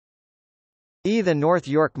The North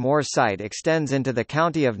York Moors site extends into the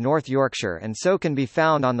county of North Yorkshire and so can be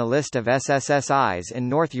found on the list of SSSIs in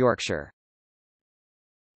North Yorkshire.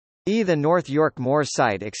 The North York Moors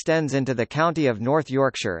site extends into the county of North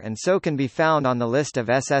Yorkshire and so can be found on the list of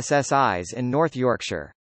SSSIs in North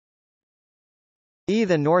Yorkshire.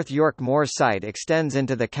 The North York Moors site extends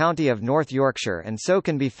into the county of North Yorkshire and so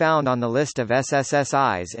can be found on the list of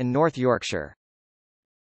SSSIs in North Yorkshire.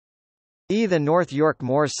 The North York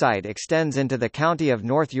Moors site extends into the county of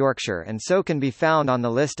North Yorkshire and so can be found on the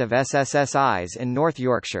list of SSSIs in North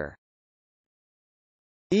Yorkshire.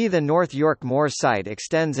 The North York Moors site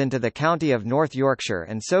extends into the county of North Yorkshire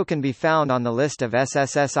and so can be found on the list of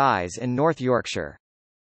SSSIs in North Yorkshire.